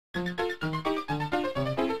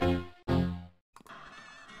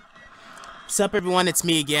What's up, everyone? It's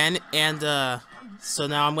me again, and so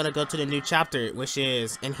now I'm gonna go to the new chapter, which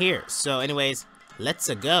is in here. So anyways,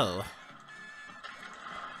 let's go.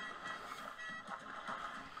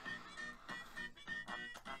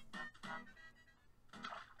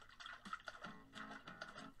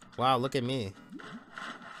 Wow, look at me.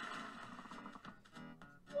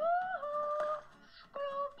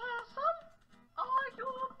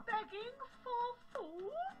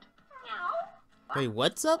 Wait,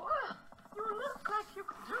 what's up? You look like you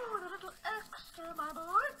could do with a little extra, my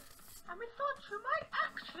boy. And we thought you might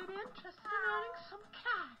actually be interested in earning some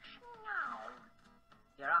cash. No.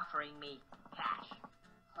 You're offering me cash.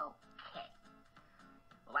 Okay.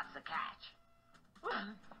 Well, what's the catch?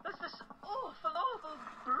 Well, there's this awful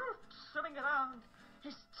brute swimming around.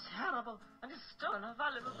 He's terrible, and he's stolen our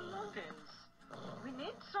valuable belongings. We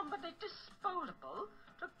need somebody disposable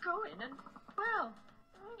to go in and, well,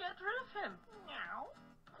 get rid of him. Meow.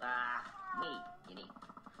 Me, you need.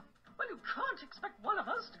 Well, you can't expect one of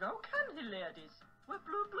us to go, can he, ladies? We're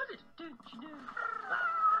blue-blooded, don't you know? Well,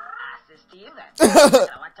 ask this to you then.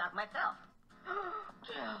 I want to talk myself.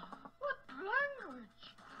 Dear, what language?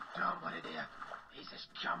 Don't worry, dear. He's as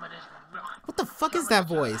common as rock. What the fuck is that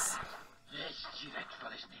voice? Yes, dreadful,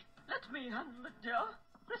 isn't it? Let me handle it, dear.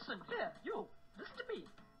 Listen, here, you. Listen to me.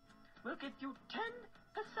 We'll give you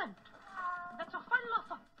 10%. That's our final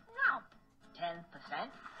offer. Now. 10%?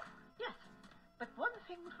 Yes, but one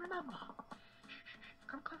thing to remember.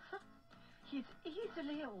 Come closer. He's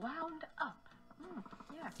easily wound up.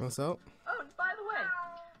 Yes. What's up? Oh, and by the way,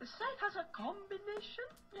 the safe has a combination.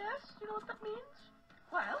 Yes, you know what that means?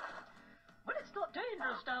 Well, when it's not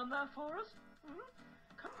dangerous down there for us,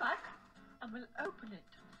 come back and we'll open it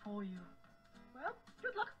for you. Well,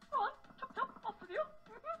 good luck. Go on. Chop, off with you.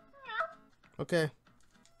 Okay.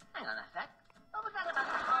 Hang on a sec. What was that about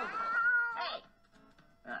the phone? Hey!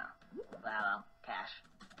 Oh, well, cash.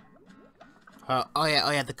 Oh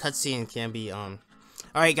yeah, the cutscene can be,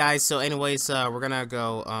 Alright guys, so anyways, we're gonna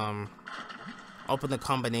go, open the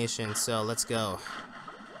combination, so let's go.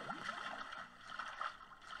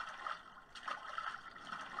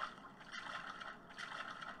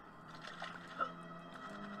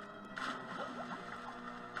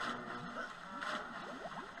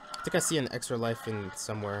 I think I see an extra life in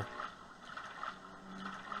somewhere.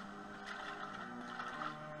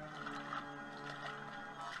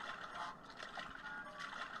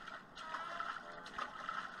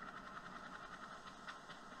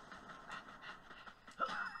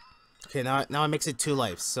 Okay, now it makes it 2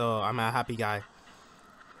 lives, so I'm a happy guy.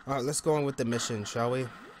 Alright, let's go on with the mission, shall we?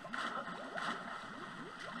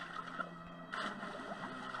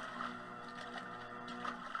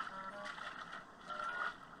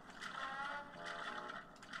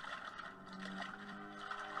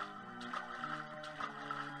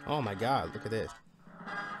 Oh my god, look at this.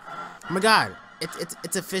 Oh my god,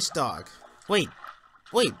 it's a fish dog. Wait,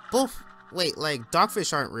 like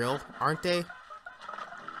dogfish aren't real, aren't they?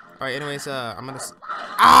 Alright, anyways, I'm gonna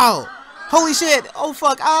ow! Holy shit! Oh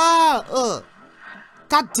fuck! Ah! Ugh!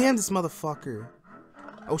 God damn this motherfucker!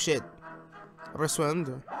 Oh shit! I better swim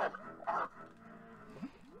under.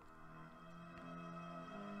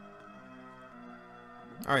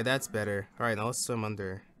 Alright, that's better. Alright, now let's swim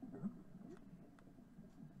under.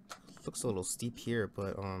 Looks a little steep here,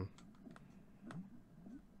 but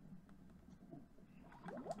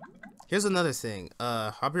here's another thing.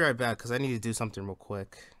 I'll be right back because I need to do something real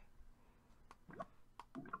quick.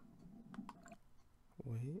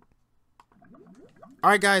 Wait.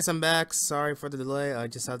 Alright guys, I'm back. Sorry for the delay. I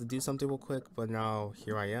just had to do something real quick, but now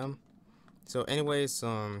here I am. So anyways,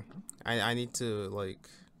 I need to like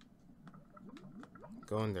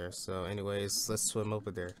go in there. So anyways, let's swim over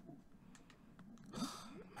there.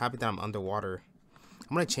 Happy that I'm underwater.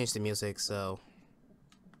 I'm gonna change the music, so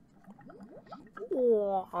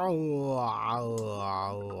all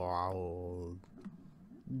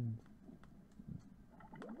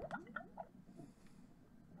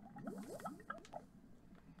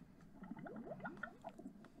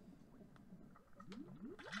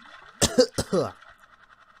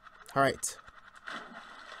right.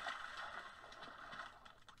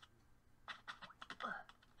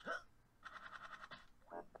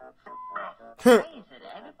 Why is it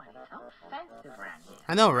everybody's so offensive around here?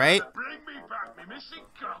 I know, right? Bring me back me missing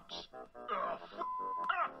cubs.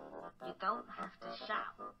 You don't have to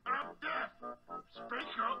shout. I'm deaf.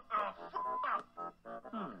 Speak up.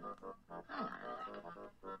 Hang on a second.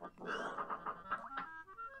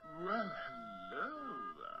 Well, hello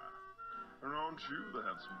there. And aren't you the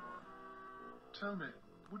handsome one? Tell me,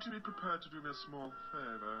 would you be prepared to do me a small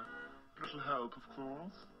favor? A little help, of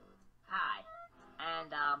course. Hi,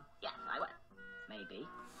 And, yes, I went. Maybe.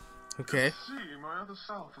 Okay. See, my other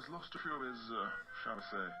self has lost a few of his, shall we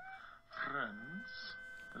say, friends.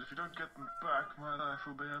 And if you don't get them back, my life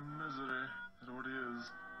will be a misery. It already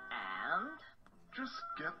is. And? Just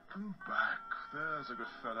get them back. There's a good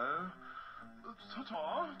fellow.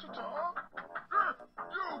 Ta-ta, ta-ta.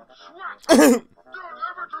 You swat! Don't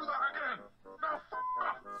ever do that again! Now f***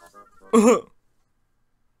 off!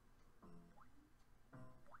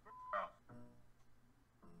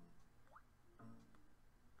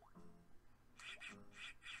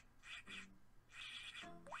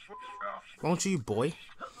 Won't you, boy?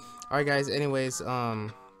 Alright, guys, anyways,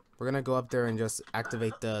 we're gonna go up there and just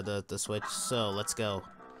activate the switch, so let's go.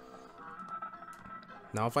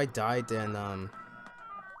 Now, if I die, then,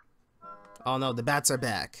 oh no, the bats are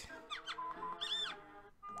back.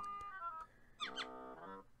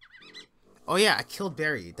 Oh yeah, I killed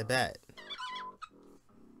Barry, the bat.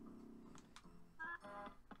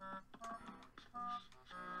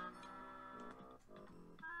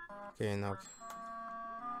 Okay, now...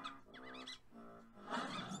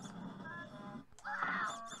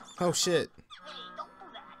 Oh shit. Hey, don't do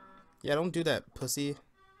that. Yeah, don't do that, pussy.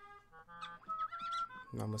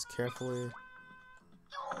 Now, most carefully.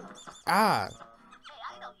 Ah! Hey,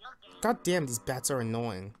 I know your game. God damn, these bats are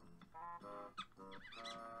annoying.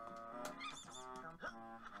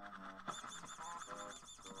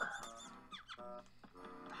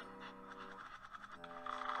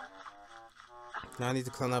 Now I need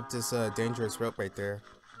to climb up this dangerous rope right there.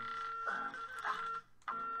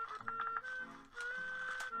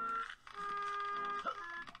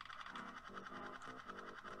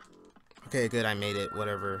 Okay, good, I made it,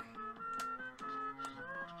 whatever.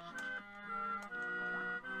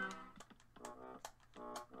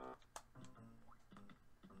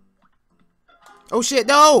 Oh shit,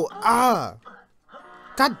 no! Ah!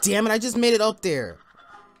 God damn it, I just made it up there.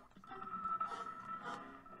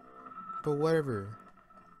 But whatever.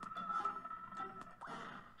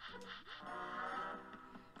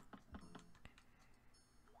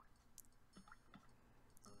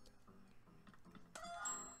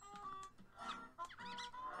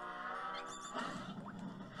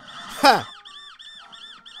 Ha!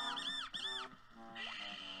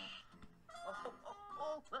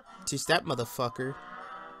 Teach that motherfucker.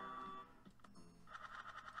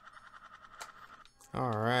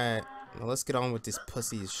 Alright. Now let's get on with these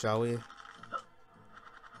pussies, shall we?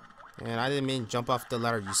 And I didn't mean jump off the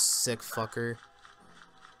ladder, you sick fucker.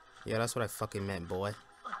 Yeah, that's what I fucking meant, boy.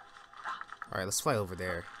 Alright, let's fly over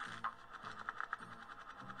there.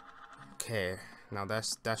 Okay. Now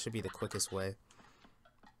that should be the quickest way.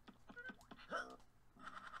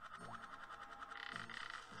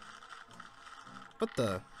 What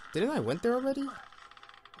the? Didn't I went there already?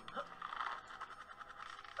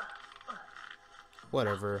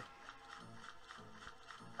 Whatever.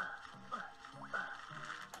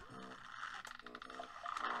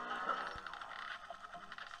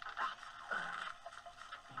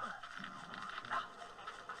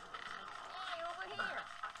 Hey, over here.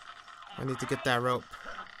 I need to get that rope.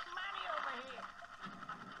 Mommy over here.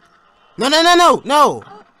 No, no, no, no, no!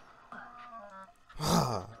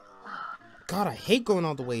 God, I hate going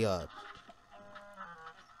all the way up.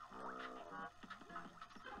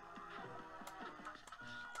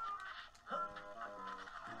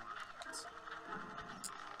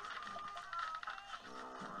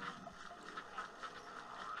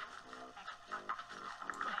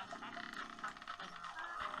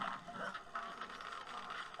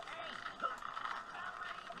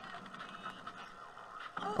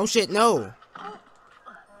 Oh shit, no!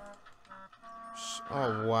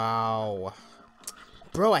 Oh wow.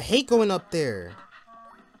 Bro, I hate going up there.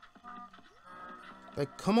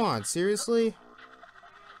 Like, come on, seriously?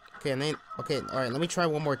 Okay, and then, okay, alright, let me try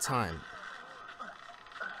one more time.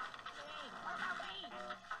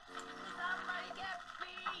 Somebody get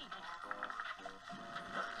me.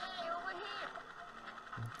 Hey, over here.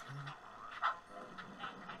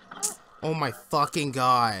 Oh my fucking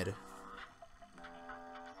god.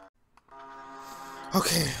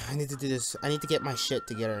 Okay, I need to do this. I need to get my shit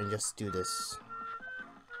together and just do this.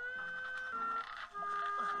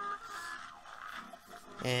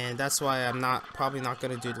 And that's why I'm probably not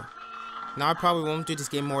gonna do the... Now I probably won't do this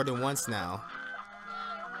game more than once now.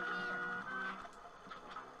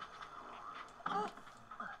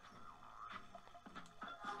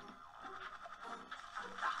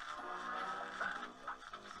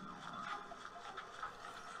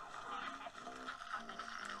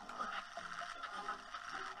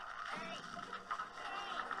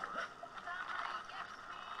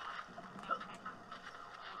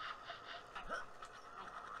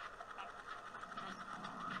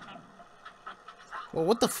 Well,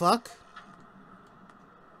 what the fuck?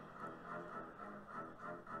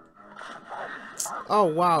 Oh,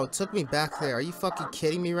 wow. It took me back there. Are you fucking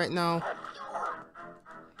kidding me right now?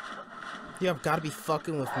 You have got to be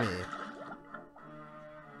fucking with me.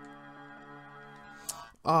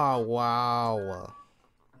 Oh, wow.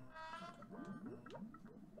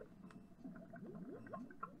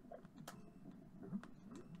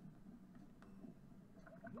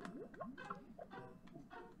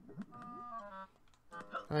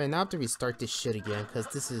 Alright, now I have to restart this shit again, because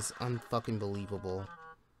this is unfucking believable.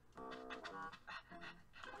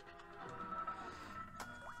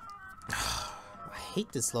 I hate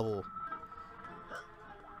this level.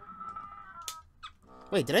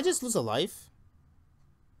 Wait, did I just lose a life?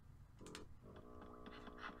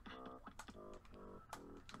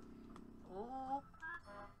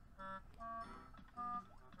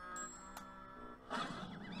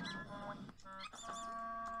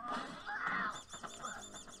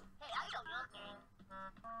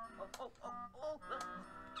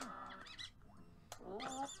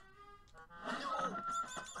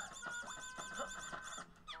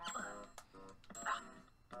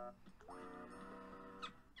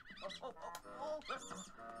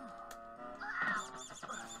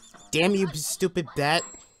 Damn you, stupid bat.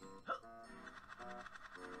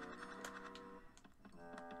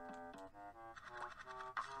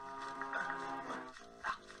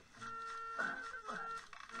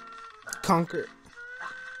 Conker.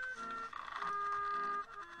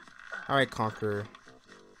 Alright, Conker.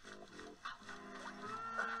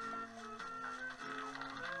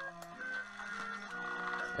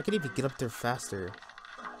 I could even get up there faster.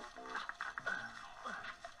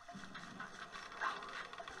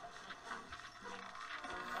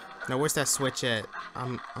 Now where's that switch at?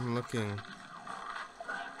 I'm looking.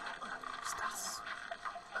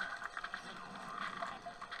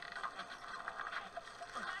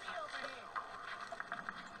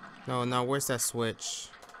 No, where's that switch?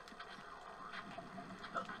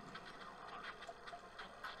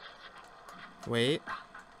 Wait.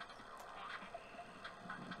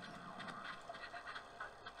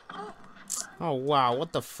 Oh wow,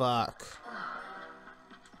 what the fuck?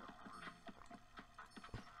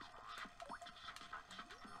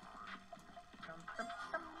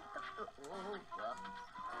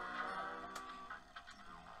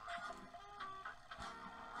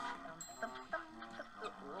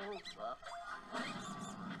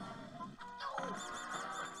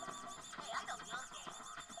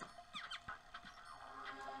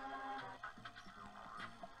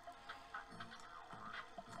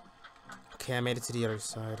 Okay, I made it to the other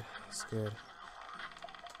side. That's good.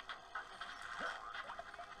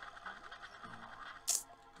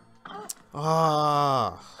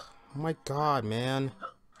 Ah, oh my god, man.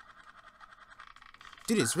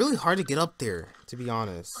 Dude, it's really hard to get up there, to be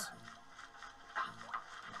honest.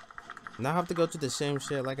 Now I have to go to the same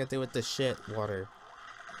shit like I did with the shit water.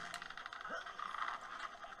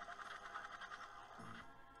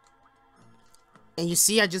 And you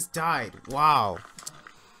see, I just died. Wow.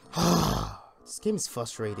 This game is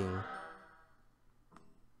frustrating.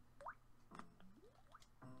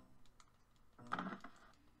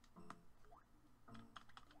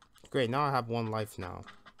 Great, now I have one life now.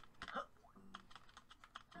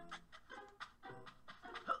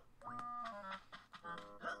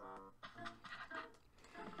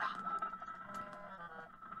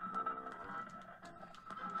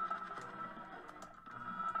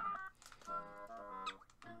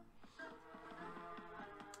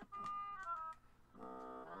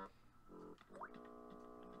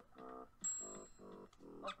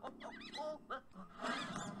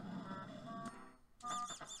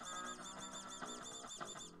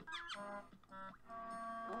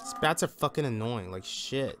 These bats are fucking annoying, like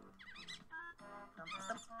shit.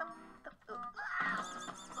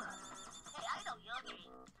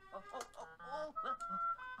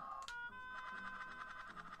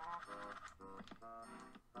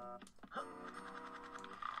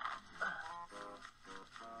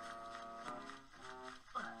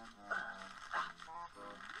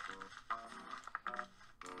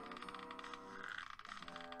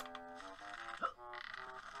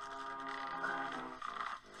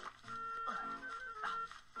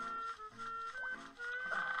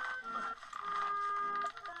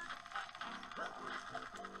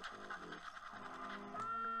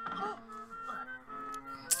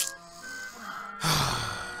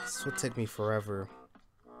 This will take me forever.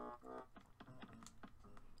 I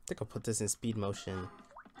think I'll put this in speed motion.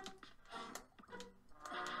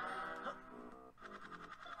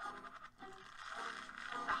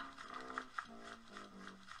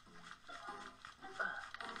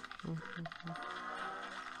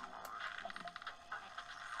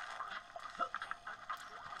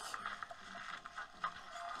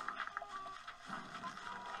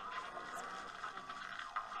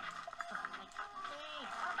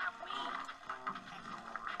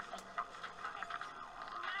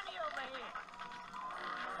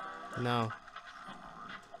 No.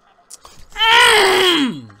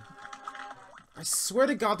 I swear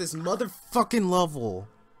to God, this motherfucking level.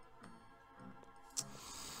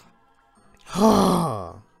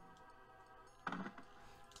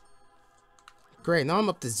 Great, now I'm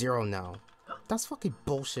up to 0 now. That's fucking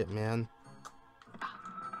bullshit, man.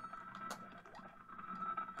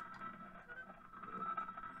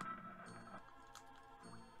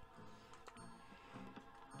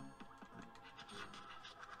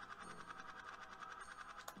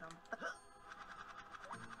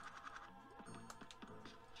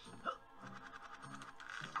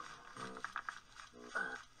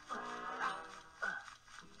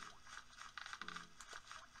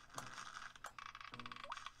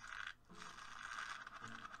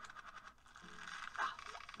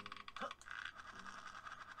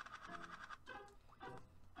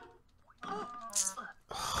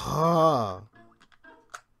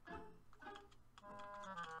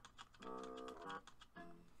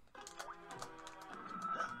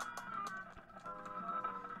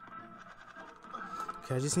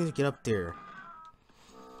 Okay, I just need to get up there.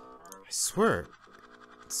 I swear.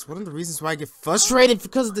 It's one of the reasons why I get frustrated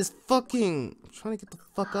because of this fucking... I'm trying to get the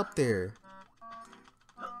fuck up there.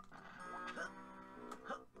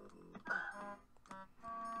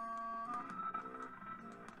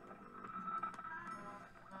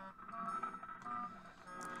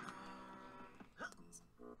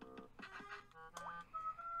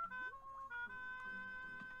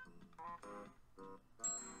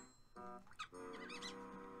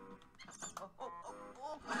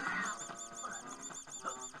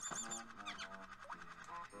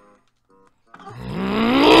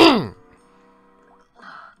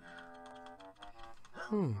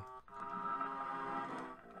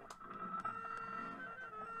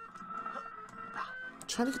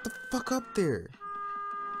 Trying to get the fuck up there.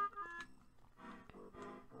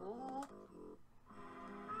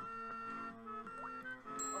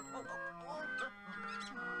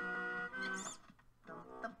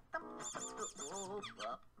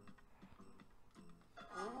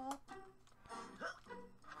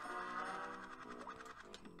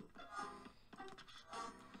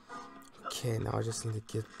 Okay, now I just need to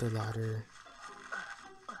get the ladder.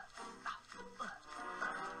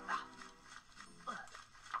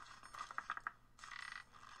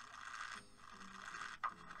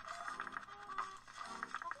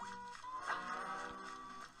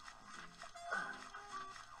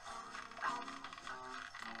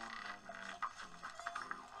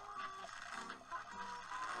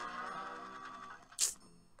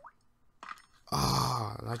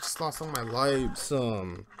 Ah, I just lost all my lives. Did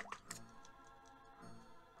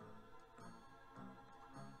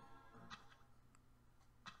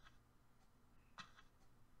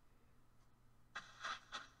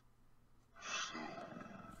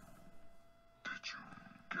you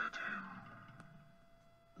get him?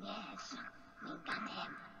 Yes, we got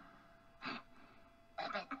him. A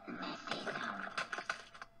bit messy though.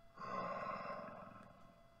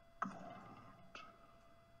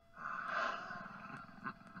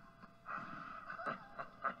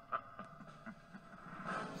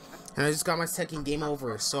 And I just got my second game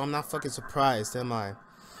over, so I'm not fucking surprised, am I?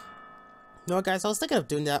 No, guys, I was thinking of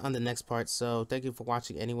doing that on the next part, so thank you for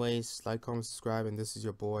watching anyways. Like, comment, subscribe, and this is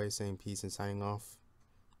your boy saying peace and signing off.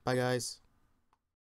 Bye, guys.